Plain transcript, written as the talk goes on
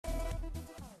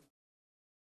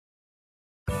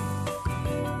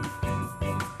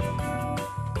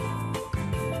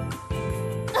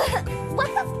What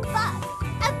the fuck?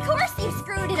 Of course you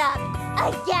screwed it up.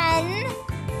 Again?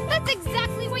 That's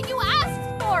exactly what you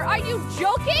asked for! Are you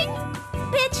joking?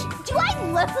 Bitch, do I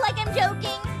look like I'm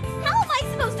joking? How am I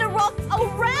supposed to rock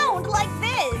around like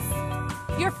this?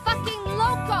 You're fucking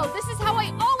loco! This is how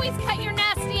I always cut your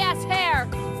nasty-ass hair!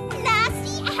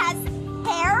 Nasty-ass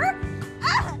hair?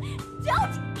 Ugh,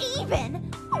 don't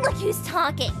even! Look who's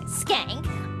talking, skank.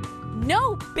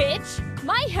 No, bitch!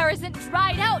 My hair isn't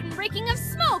dried out and reeking of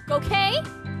smoke, okay?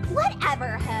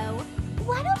 Whatever, ho.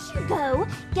 Why don't you go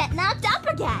get knocked up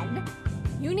again?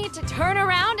 You need to turn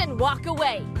around and walk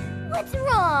away. What's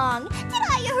wrong? Did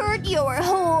I hurt your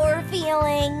whore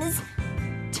feelings?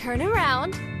 Turn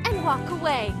around and walk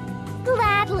away.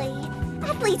 Gladly.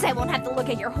 At least I won't have to look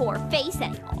at your whore face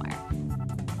anymore.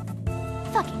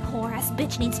 Fucking whore-ass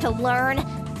bitch needs to learn.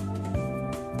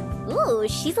 Ooh,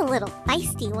 she's a little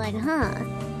feisty one, huh?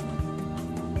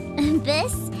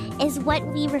 This is what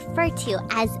we refer to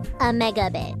as a mega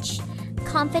bitch.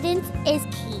 Confidence is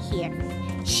key here.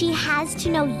 She has to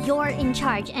know you're in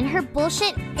charge and her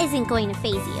bullshit isn't going to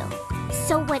faze you.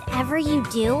 So whatever you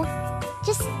do,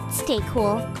 just stay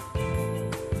cool.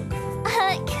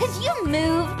 Could you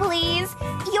move, please?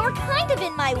 You're kind of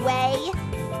in my way.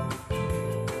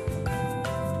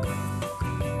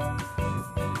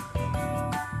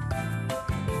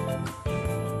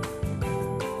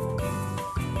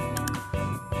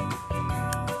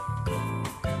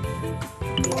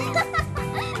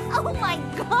 Oh my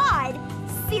god!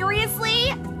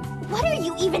 Seriously? What are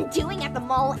you even doing at the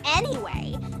mall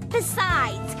anyway?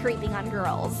 Besides creeping on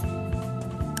girls.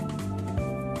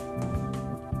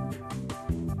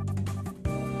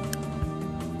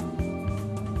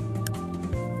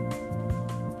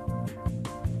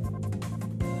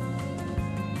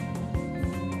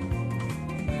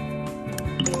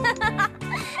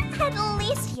 At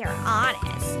least you're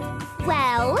honest.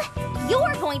 Well,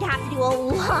 you're going to have to do a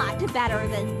lot better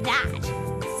than that.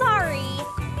 Sorry.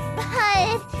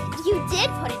 But you did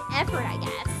put an effort, I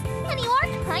guess. And you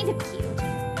are kind of cute.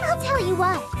 I'll tell you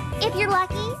what. If you're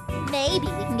lucky, maybe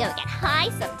we can go get high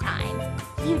sometime.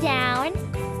 You down?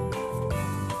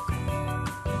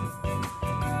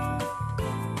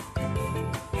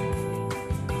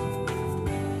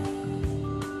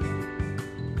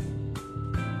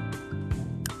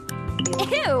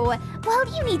 Ew!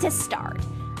 Well, you need to start.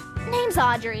 Name's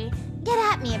Audrey. Get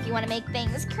at me if you want to make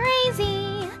things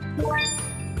crazy.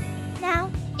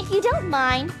 Now, if you don't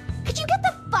mind, could you get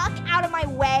the fuck out of my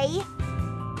way?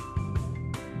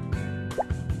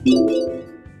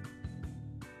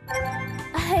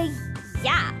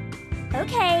 Yeah.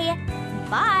 Okay.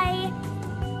 Bye.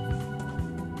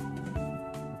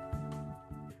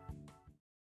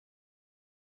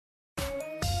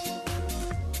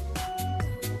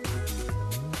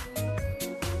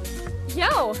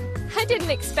 Yo, I didn't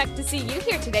expect to see you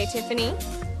here today, Tiffany.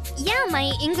 Yeah,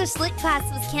 my English Lit class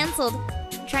was canceled.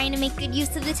 Trying to make good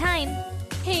use of the time.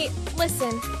 Hey,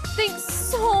 listen, thanks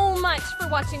so much for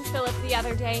watching Philip the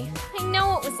other day. I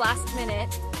know it was last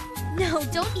minute. No,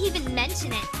 don't even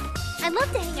mention it. I'd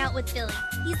love to hang out with Billy.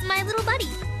 He's my little buddy.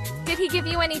 Did he give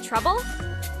you any trouble?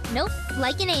 Nope,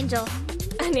 like an angel.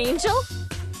 An angel?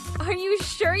 Are you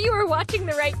sure you were watching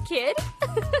the right kid?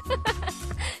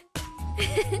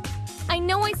 I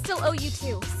know I still owe you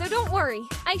too, so don't worry.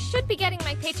 I should be getting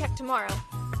my paycheck tomorrow.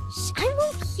 Shh, I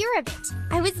won't hear of it.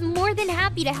 I was more than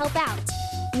happy to help out.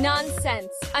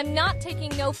 Nonsense. I'm not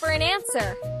taking no for an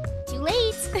answer. Too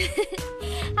late.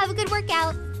 Have a good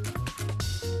workout.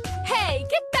 Hey,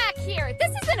 get back here!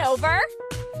 This isn't over!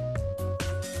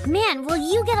 Man, will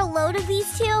you get a load of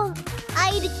these two?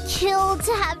 I'd kill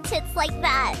to have tits like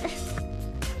that.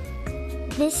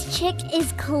 This chick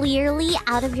is clearly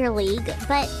out of your league,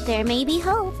 but there may be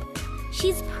hope.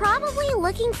 She's probably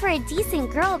looking for a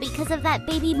decent girl because of that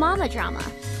baby mama drama.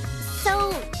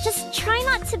 So just try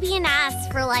not to be an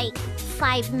ass for like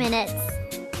 5 minutes.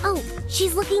 Oh,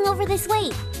 she's looking over this way.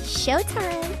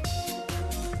 Showtime.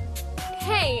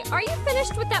 Hey, are you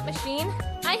finished with that machine?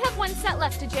 I have one set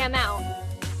left to jam out.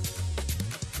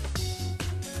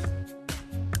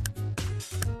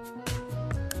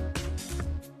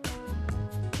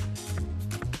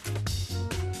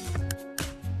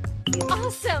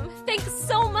 Awesome! Thanks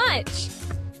so much!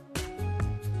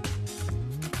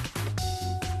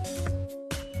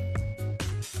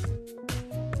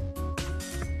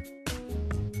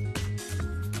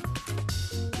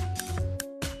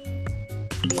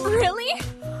 Really?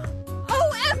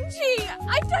 OMG!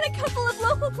 I've done a couple of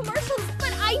local commercials,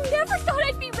 but I never thought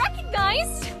I'd be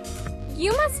recognized!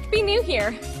 You must be new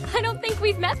here. I don't think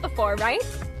we've met before, right?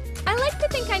 I like to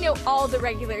think I know all the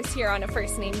regulars here on a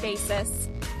first-name basis.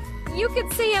 You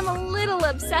could say I'm a little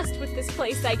obsessed with this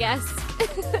place, I guess.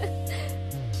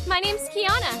 My name's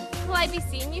Kiana. Will I be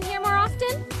seeing you here more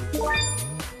often?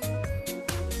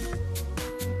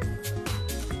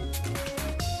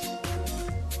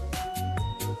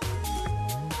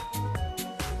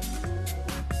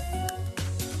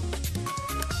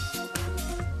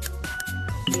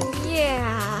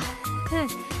 Yeah,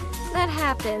 that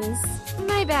happens.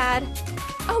 My bad.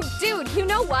 Oh, dude, you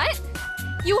know what?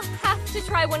 You have to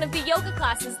try one of the yoga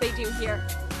classes they do here.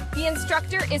 The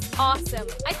instructor is awesome.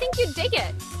 I think you'd dig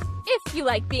it. If you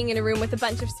like being in a room with a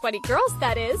bunch of sweaty girls,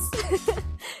 that is.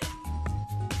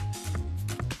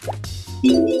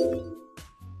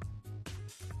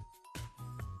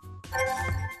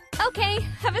 Okay,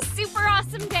 have a super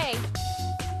awesome day.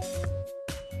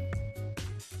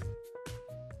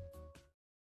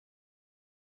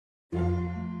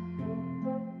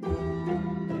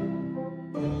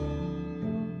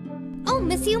 Oh,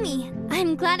 Miss Yumi,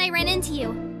 I'm glad I ran into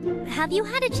you. Have you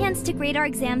had a chance to grade our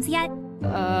exams yet?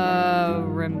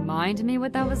 Remind me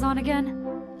what that was on again?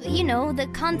 You know, the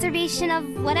conservation of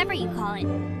whatever you call it.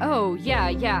 Oh,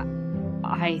 yeah.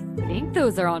 I think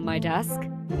those are on my desk.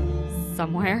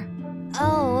 Somewhere.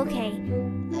 Oh, okay.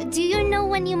 Do you know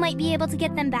when you might be able to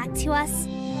get them back to us?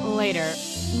 Later.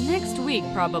 Next week,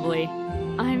 probably.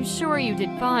 I'm sure you did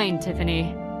fine,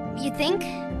 Tiffany. You think?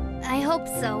 I hope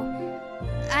so.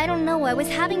 I don't know, I was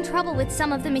having trouble with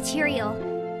some of the material.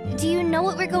 Do you know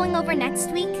what we're going over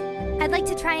next week? I'd like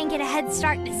to try and get a head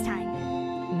start this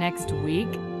time. Next week?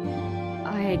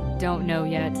 I don't know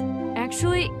yet.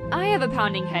 Actually, I have a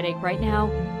pounding headache right now.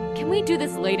 Can we do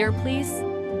this later, please?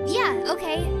 Yeah,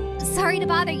 okay. Sorry to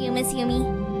bother you, Miss Yumi.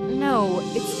 No,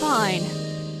 it's fine.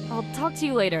 I'll talk to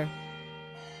you later.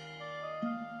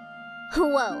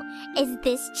 Whoa, is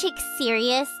this chick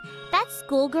serious? That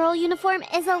schoolgirl uniform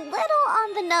is a little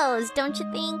on the nose, don't you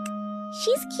think?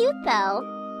 She's cute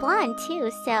though. Blonde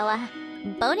too, so,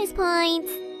 bonus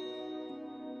points.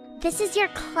 This is your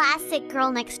classic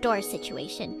girl next door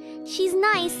situation. She's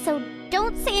nice, so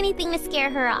don't say anything to scare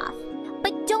her off.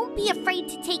 But don't be afraid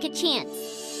to take a chance.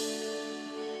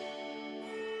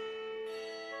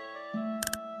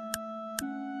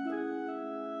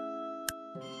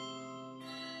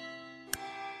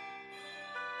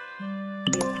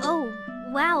 Oh,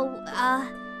 wow,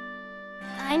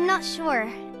 I'm not sure.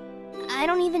 I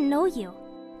don't even know you.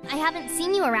 I haven't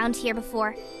seen you around here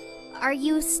before. Are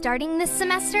you starting this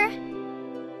semester?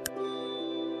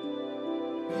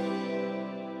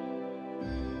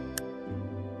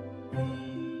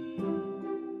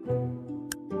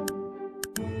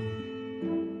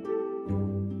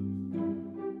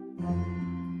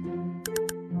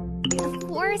 Of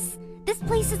course! This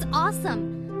place is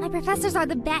awesome! My professors are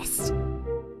the best!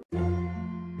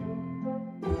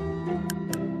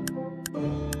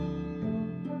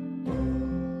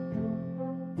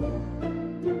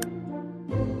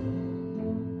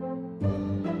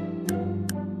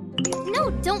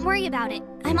 Don't worry about it.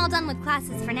 I'm all done with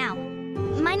classes for now.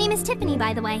 My name is Tiffany,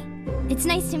 by the way. It's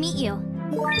nice to meet you.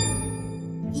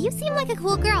 You seem like a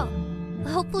cool girl.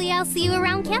 Hopefully I'll see you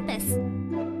around campus.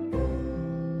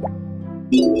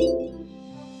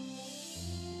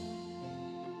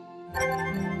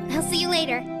 I'll see you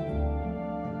later.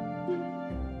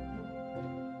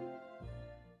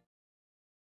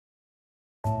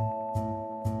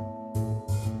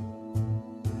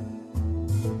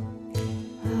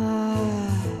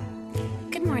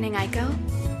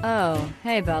 Oh,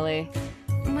 hey, Belly.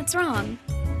 What's wrong?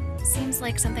 Seems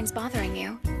like something's bothering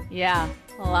you. Yeah,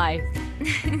 life.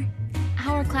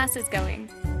 How are classes going?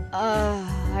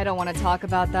 I don't want to talk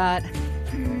about that.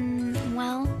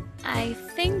 Well, I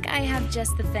think I have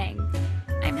just the thing.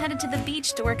 I'm headed to the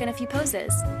beach to work on a few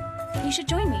poses. You should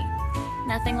join me.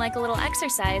 Nothing like a little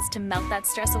exercise to melt that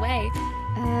stress away.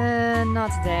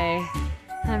 Not today.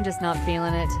 I'm just not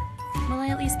feeling it. Will I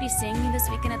at least be seeing you this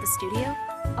weekend at the studio?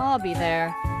 I'll be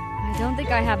there. I don't think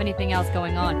I have anything else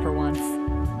going on for once.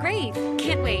 Great!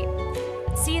 Can't wait.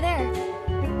 See you there.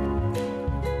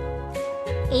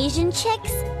 Asian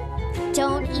chicks?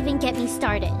 Don't even get me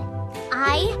started.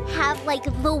 I have like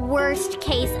the worst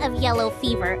case of yellow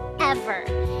fever ever.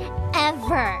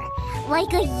 Ever.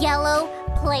 Like a yellow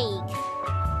plague.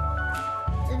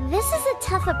 This is a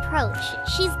tough approach.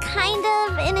 She's kind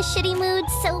of in a shitty mood,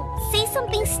 so say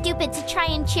something stupid to try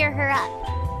and cheer her up.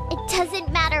 It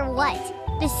doesn't matter what.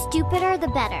 The stupider, the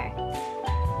better.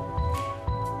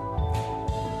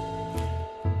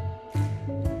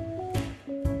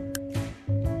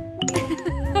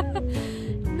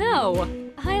 No,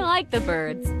 I like the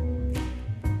birds.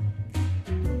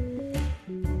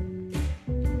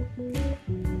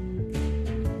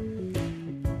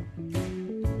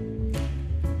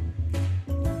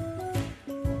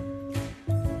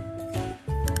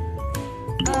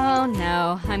 Oh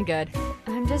no, I'm good.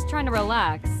 I'm just trying to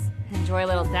relax. Enjoy a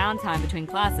little downtime between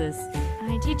classes.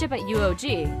 I teach up at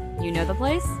UOG. You know the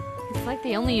place? It's like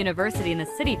the only university in the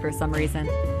city for some reason.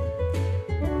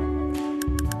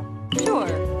 Sure.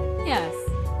 Yes.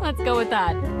 Let's go with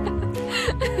that.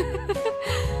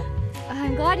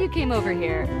 I'm glad you came over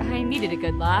here. I needed a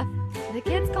good laugh. The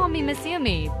kids call me Miss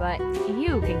Yumi, but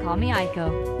you can call me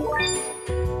Aiko.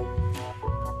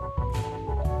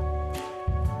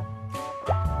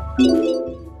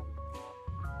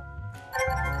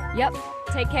 Yep,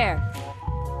 take care.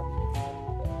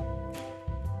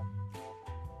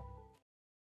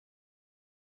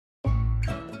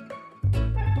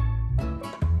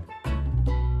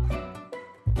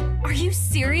 Are you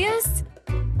serious?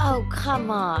 Oh, come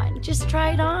on. Just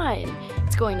try it on.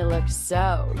 It's going to look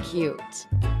so cute.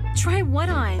 Try what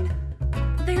on?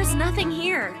 There's nothing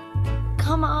here.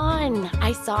 Come on.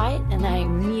 I saw it and I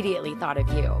immediately thought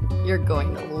of you. You're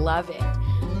going to love it.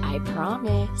 I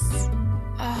promise.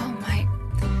 Oh my.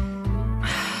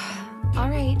 All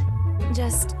right.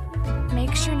 Just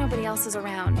make sure nobody else is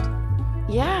around.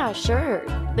 Yeah, sure.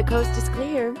 The coast is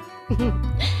clear.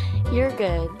 You're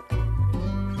good.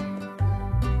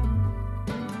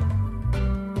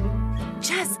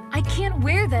 Jess, I can't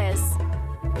wear this.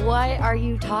 What are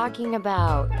you talking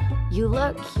about? You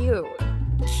look cute.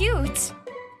 Cute?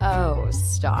 Oh,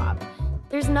 stop.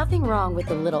 There's nothing wrong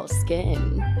with a little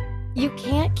skin. You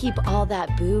can't keep all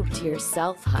that boob to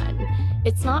yourself, hun.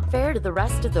 It's not fair to the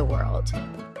rest of the world.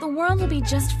 The world will be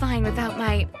just fine without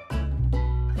my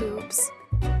boobs.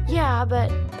 Yeah,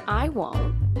 but I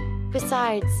won't.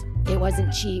 Besides, it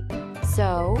wasn't cheap,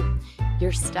 so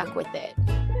you're stuck with it.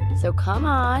 So come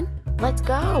on, let's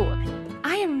go.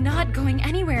 I am not going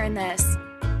anywhere in this.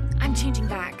 I'm changing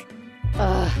back.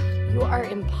 Ugh, you are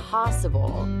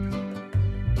impossible.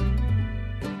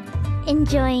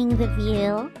 Enjoying the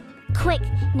view? Quick,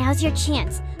 now's your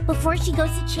chance. Before she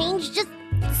goes to change, just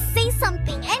say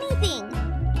something, anything.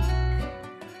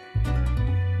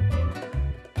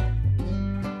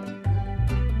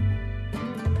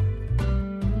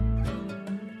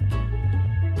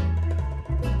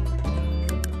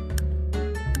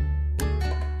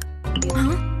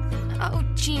 Huh? Oh,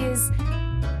 jeez.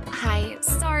 Hi,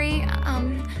 sorry,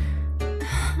 I'm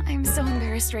so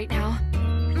embarrassed right now.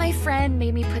 My friend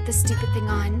made me put this stupid thing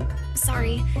on.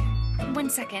 Sorry. 1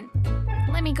 second.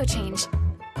 Let me go change.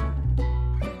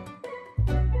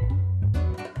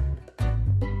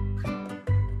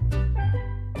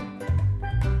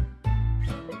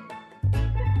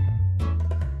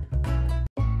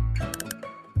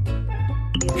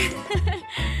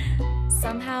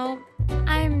 Somehow,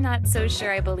 I'm not so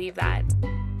sure I believe that.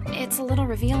 It's a little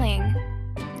revealing,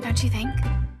 don't you think?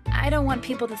 I don't want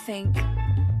people to think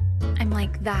I'm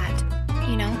like that,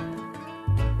 you know?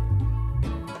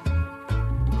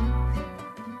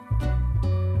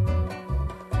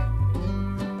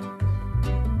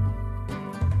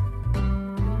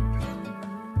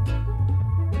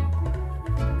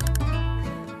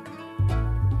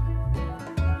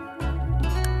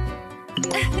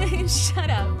 Shut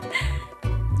up.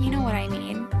 You know what I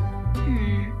mean.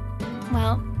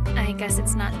 Well, I guess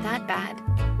it's not that bad.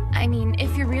 I mean,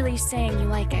 if you're really saying you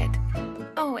like it.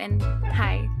 Oh, and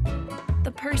hi.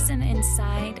 The person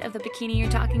inside of the bikini you're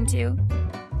talking to,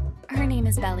 her name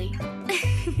is Belly.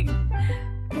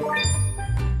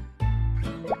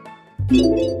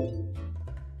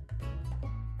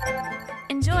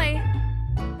 Enjoy!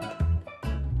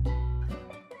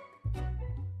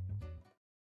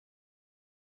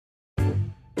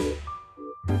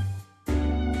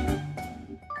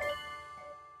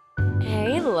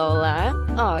 Hey, Lola.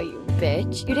 Oh, you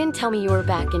bitch. You didn't tell me you were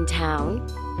back in town.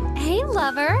 Hey,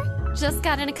 lover. Just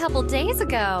got in a couple days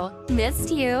ago. Missed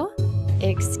you.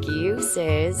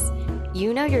 Excuses.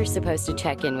 You know you're supposed to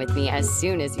check in with me as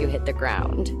soon as you hit the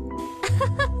ground.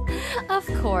 Of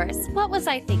course. What was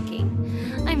I thinking?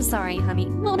 I'm sorry, honey.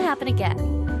 Won't happen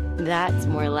again. That's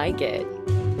more like it.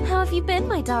 How have you been,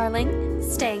 my darling?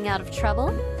 Staying out of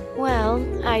trouble? Well,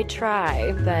 I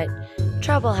try, but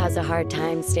trouble has a hard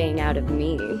time staying out of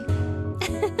me.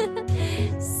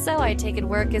 So I take it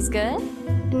work is good?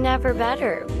 Never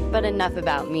better, but enough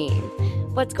about me.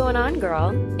 What's going on, girl?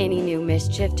 Any new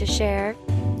mischief to share?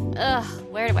 Ugh,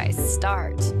 where do I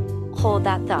start? Hold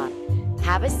that thought.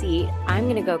 Have a seat. I'm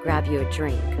gonna go grab you a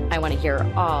drink. I want to hear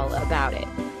all about it.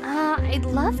 I'd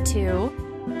love to.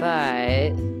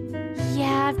 But...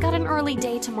 Yeah, I've got an early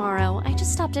day tomorrow. I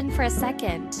just stopped in for a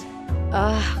second.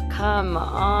 Ugh, come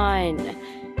on.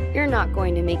 You're not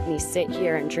going to make me sit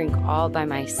here and drink all by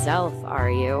myself,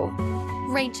 are you?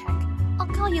 Rain check. I'll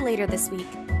call you later this week.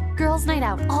 Girls' night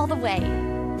out all the way.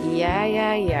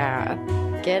 Yeah.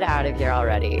 Get out of here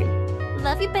already.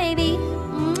 Love you, baby.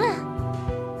 Mwah.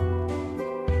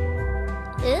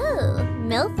 Ooh,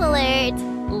 MILF alert.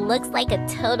 Looks like a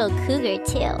total cougar,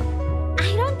 too.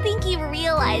 I don't think you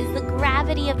realize the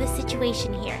gravity of the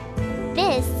situation here.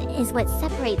 This is what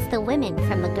separates the women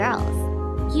from the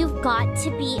girls. You've got to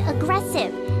be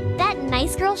aggressive. That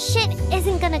nice girl shit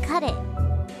isn't gonna cut it.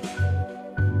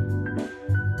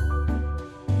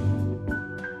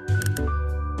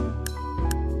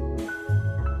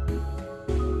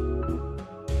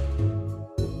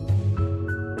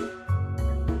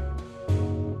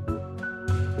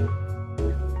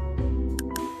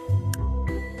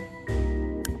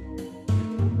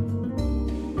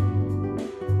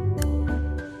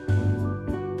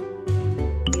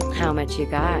 How much you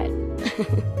got?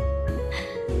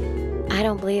 I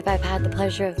don't believe I've had the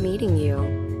pleasure of meeting you.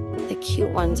 The cute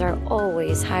ones are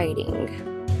always hiding.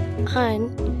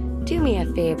 Hun, do me a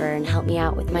favor and help me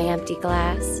out with my empty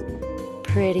glass.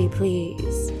 Pretty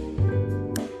please.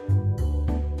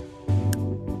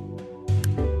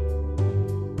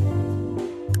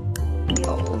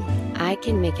 Oh, I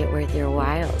can make it worth your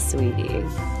while, sweetie.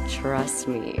 Trust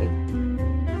me.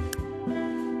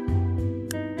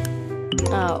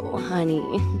 Oh, honey.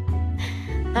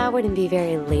 That wouldn't be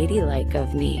very ladylike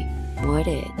of me, would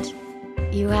it?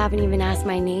 You haven't even asked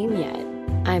my name yet.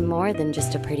 I'm more than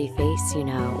just a pretty face, you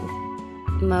know.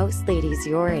 Most ladies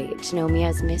your age know me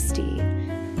as Misty,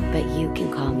 but you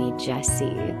can call me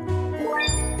Jessie.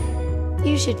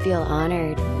 You should feel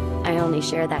honored. I only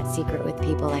share that secret with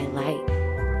people I like.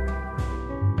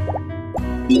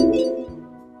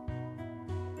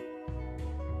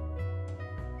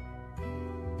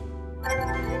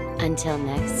 Until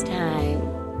next time.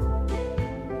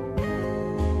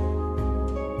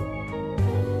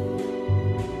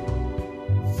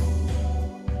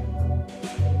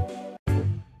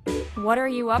 What are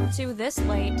you up to this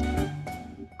late?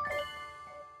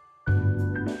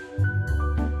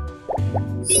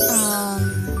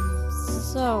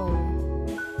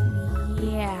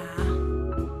 Yeah.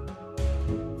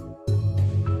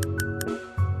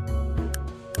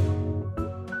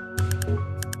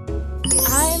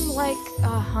 I'm like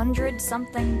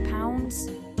 100-something pounds.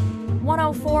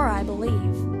 104, I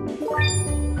believe.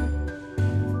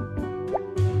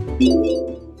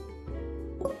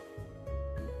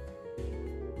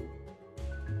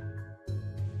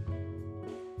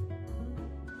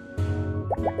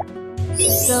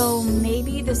 So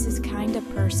maybe this is kinda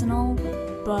personal,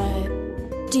 but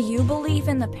do you believe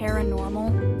in the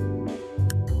paranormal?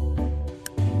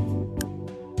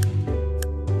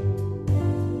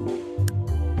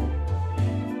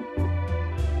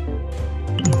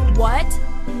 What?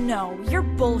 No, you're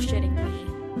bullshitting me.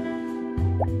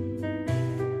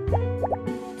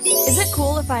 Is it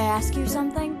cool if I ask you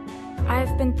something?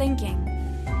 I've been thinking.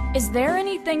 Is there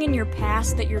anything in your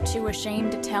past that you're too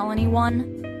ashamed to tell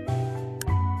anyone?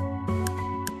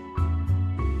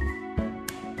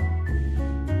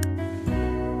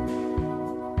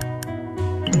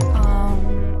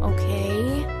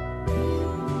 Okay.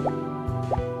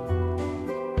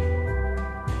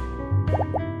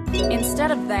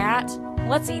 Instead of that,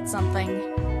 let's eat something.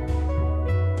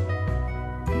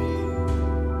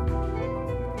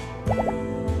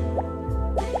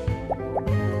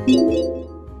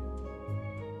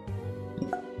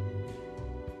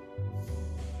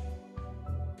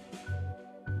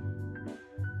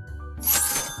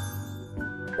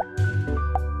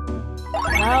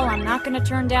 Well, I'm not gonna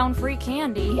turn down free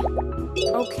candy.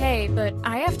 Okay, but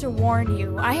I have to warn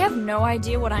you, I have no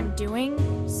idea what I'm doing,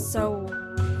 so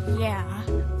yeah.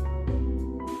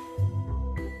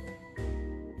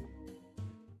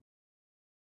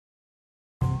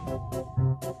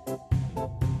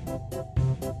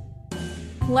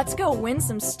 Let's go win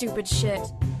some stupid shit.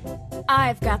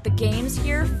 I've got the games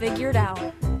here figured out.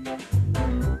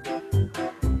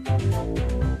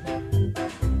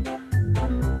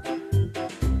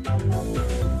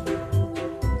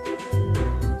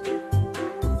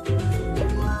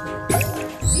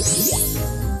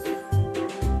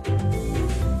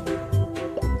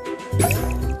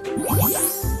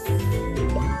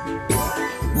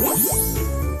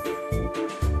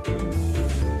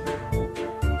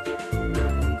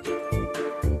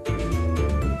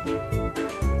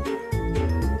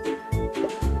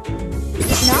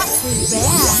 Not too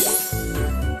bad.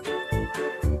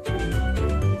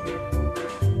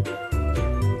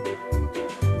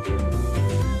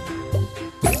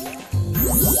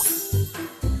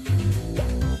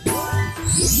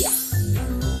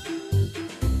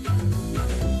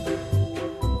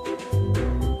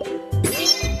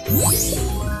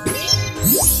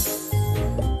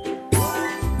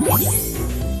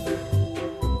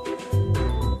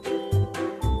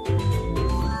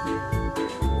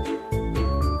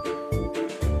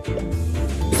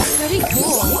 Pretty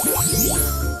cool.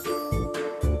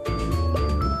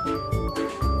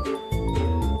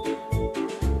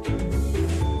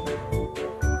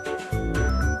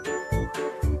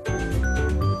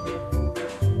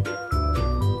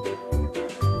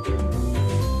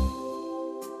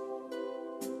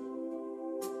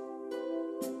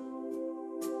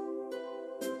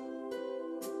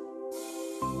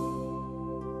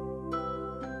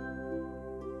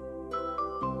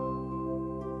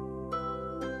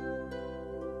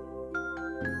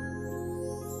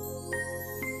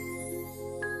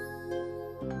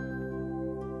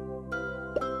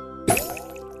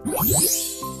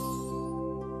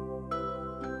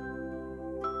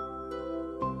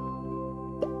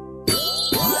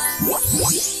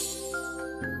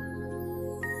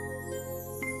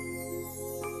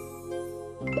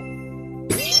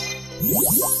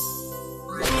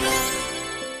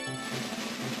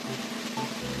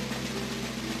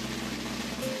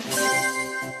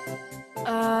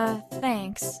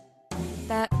 Thanks.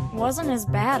 That wasn't as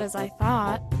bad as I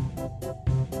thought.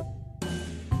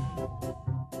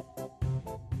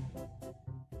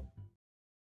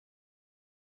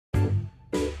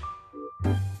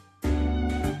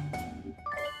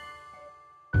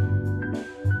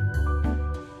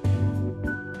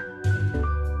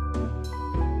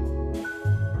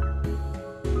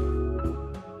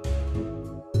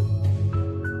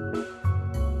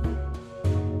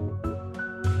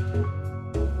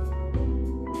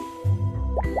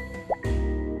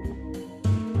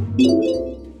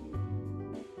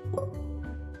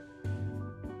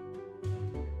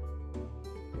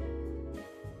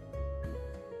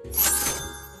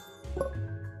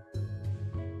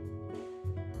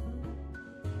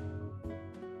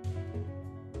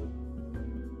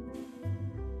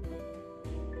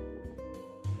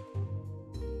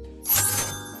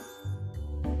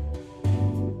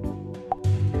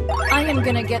 I am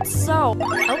gonna get so...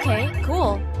 Okay,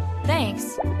 cool.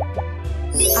 Thanks.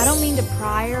 I don't mean to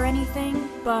pry or anything,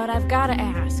 but I've gotta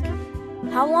ask.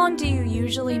 How long do you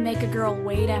usually make a girl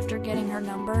wait after getting her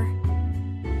number?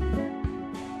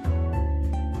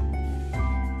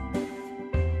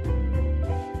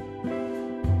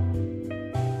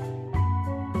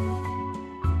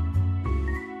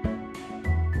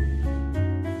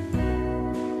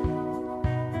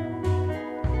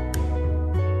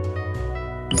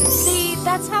 See,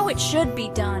 that's how it should be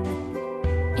done.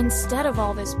 Instead of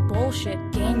all this bullshit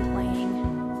game playing.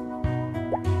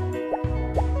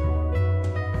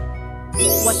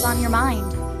 What's on your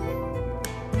mind?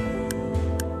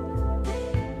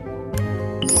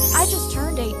 I just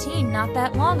turned 18 not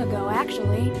that long ago,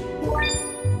 actually.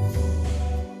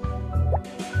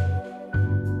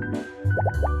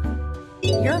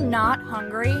 You're not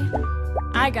hungry?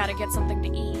 I gotta get something to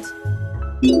eat.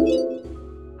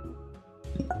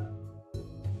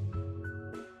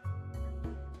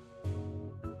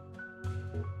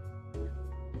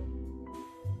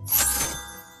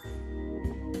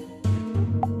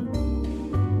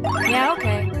 Yeah,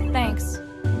 okay, thanks.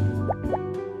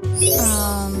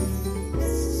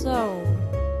 So...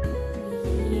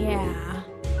 yeah...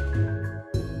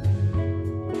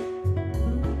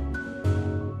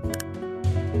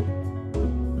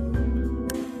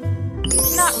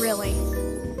 Not really.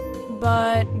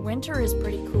 But winter is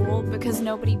pretty cool because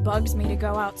nobody bugs me to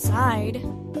go outside.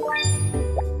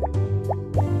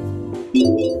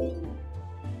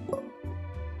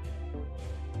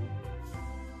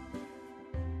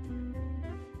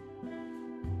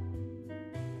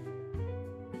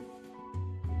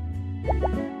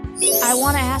 I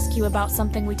want to ask you about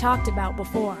something we talked about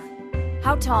before.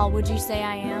 How tall would you say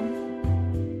I am?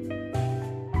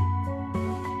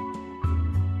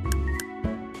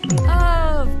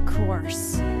 Of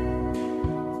course.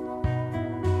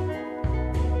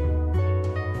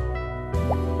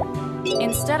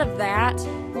 Instead of that,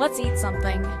 let's eat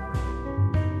something.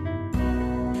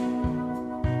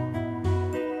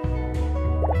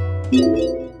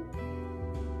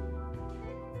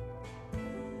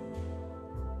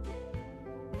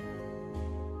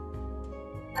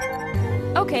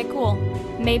 Okay, cool.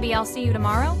 Maybe I'll see you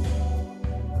tomorrow?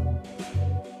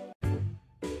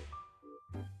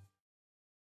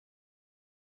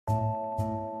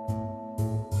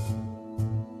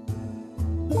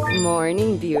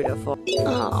 Morning, beautiful.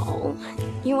 Oh,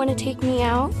 you want to take me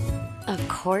out? Of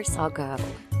course I'll go.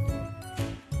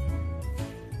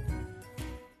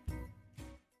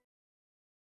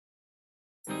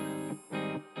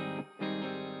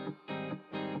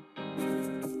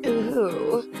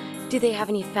 Ooh, do they have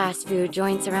any fast food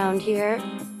joints around here?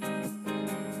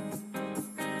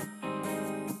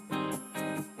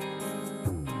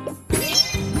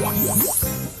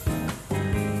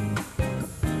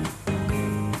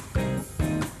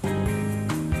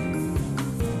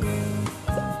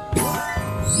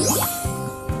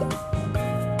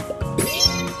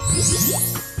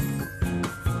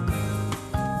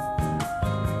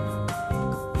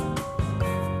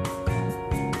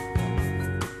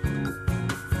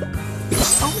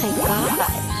 Oh my gosh.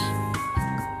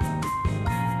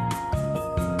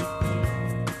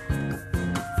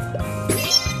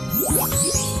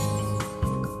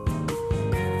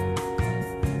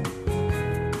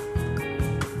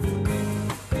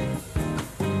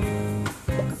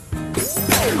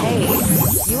 Hey,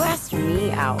 you asked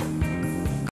me out.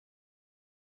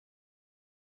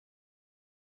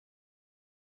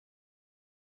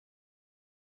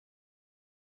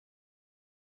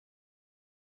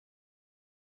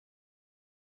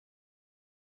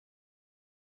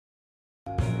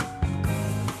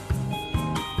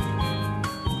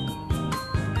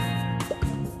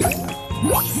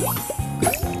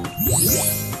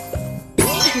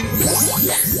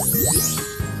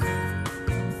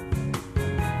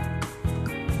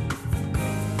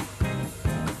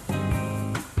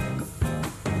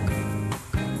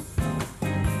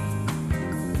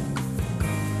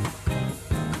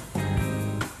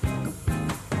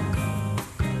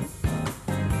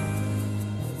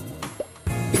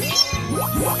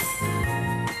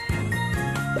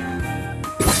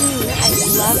 I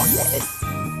love this.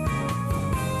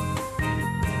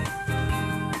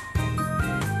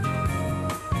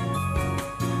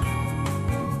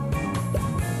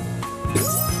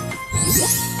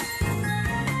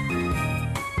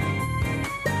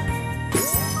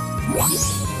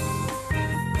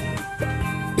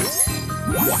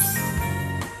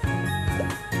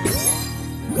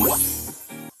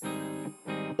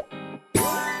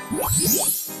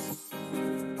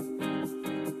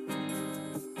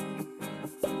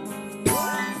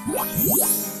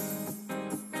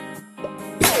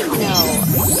 No,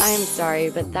 I'm sorry,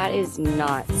 but that is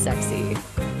not sexy.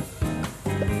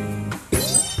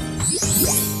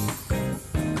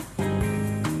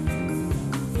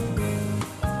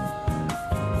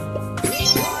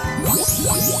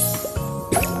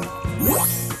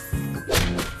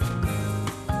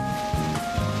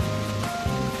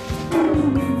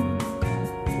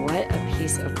 What a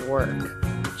piece of work.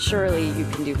 Surely you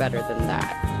can do better than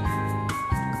that.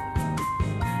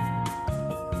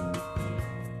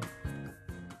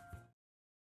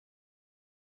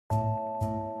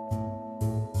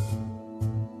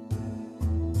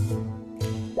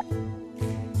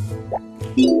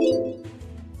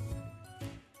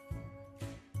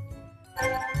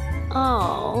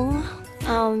 Oh,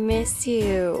 I'll miss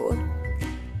you.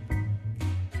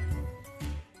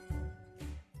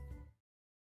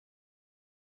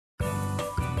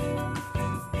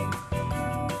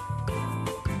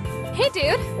 Hey,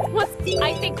 dude!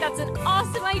 I think that's an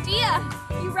awesome idea!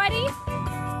 You ready?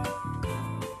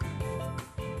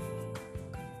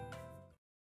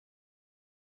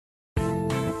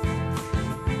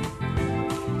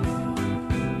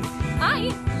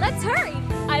 Let's hurry!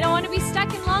 I don't want to be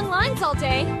stuck in long lines all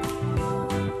day.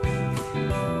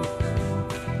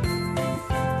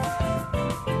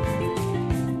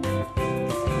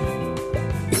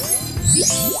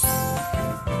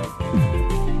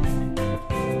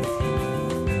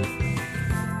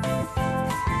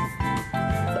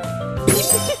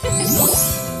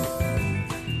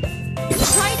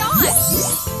 Right on!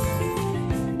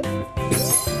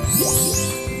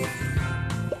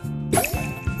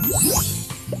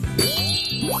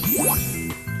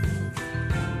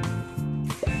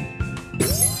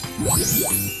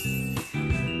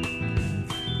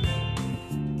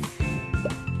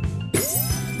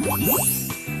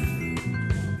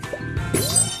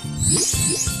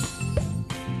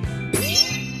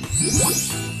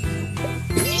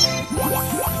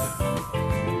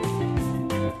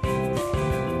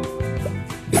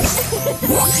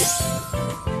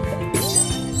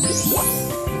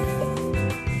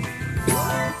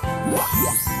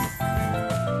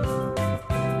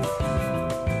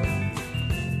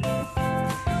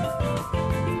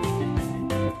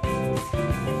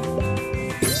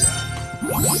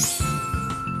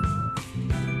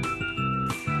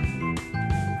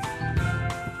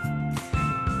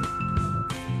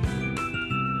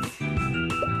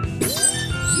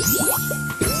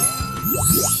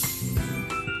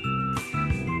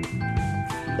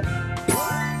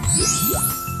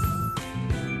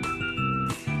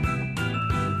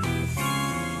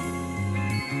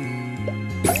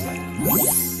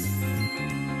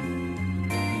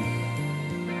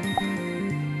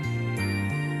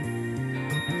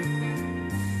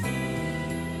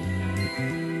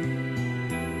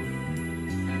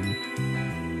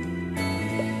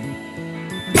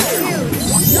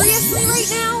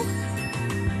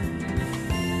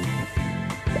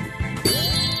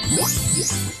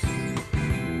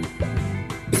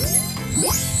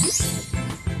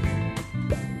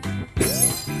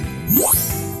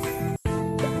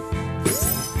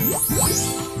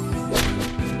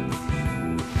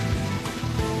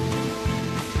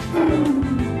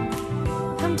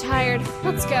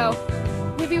 let's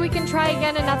go. Maybe we can try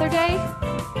again another day?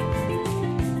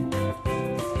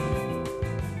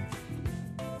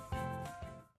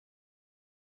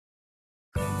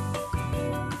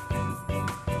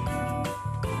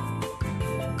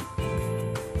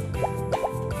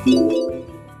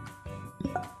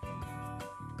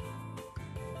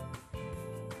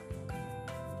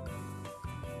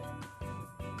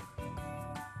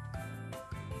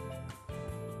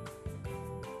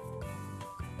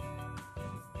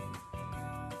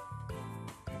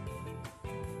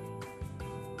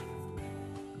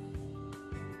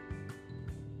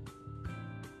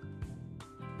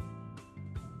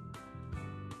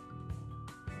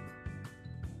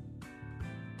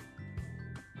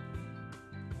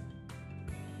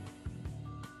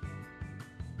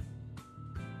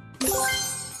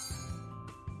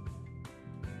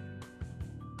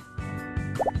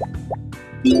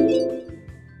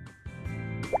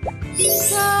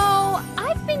 So,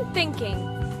 I've been thinking,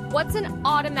 what's an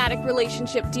automatic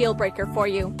relationship deal breaker for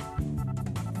you?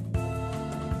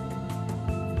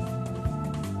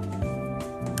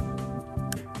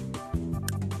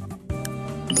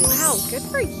 Wow, good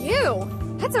for you!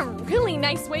 That's a really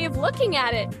nice way of looking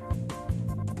at it.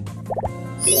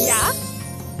 Yeah?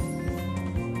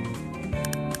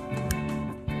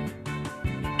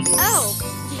 Oh,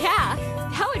 yeah,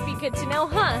 that would be good to know,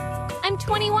 huh? I'm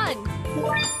 21.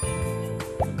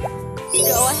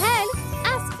 Go ahead,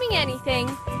 ask me anything.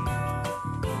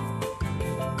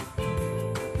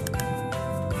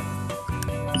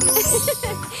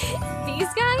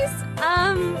 These guys?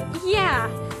 Yeah,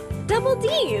 double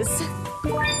D's.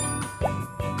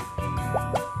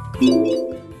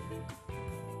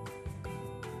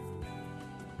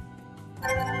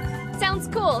 Sounds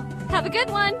cool. Have a good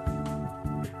one.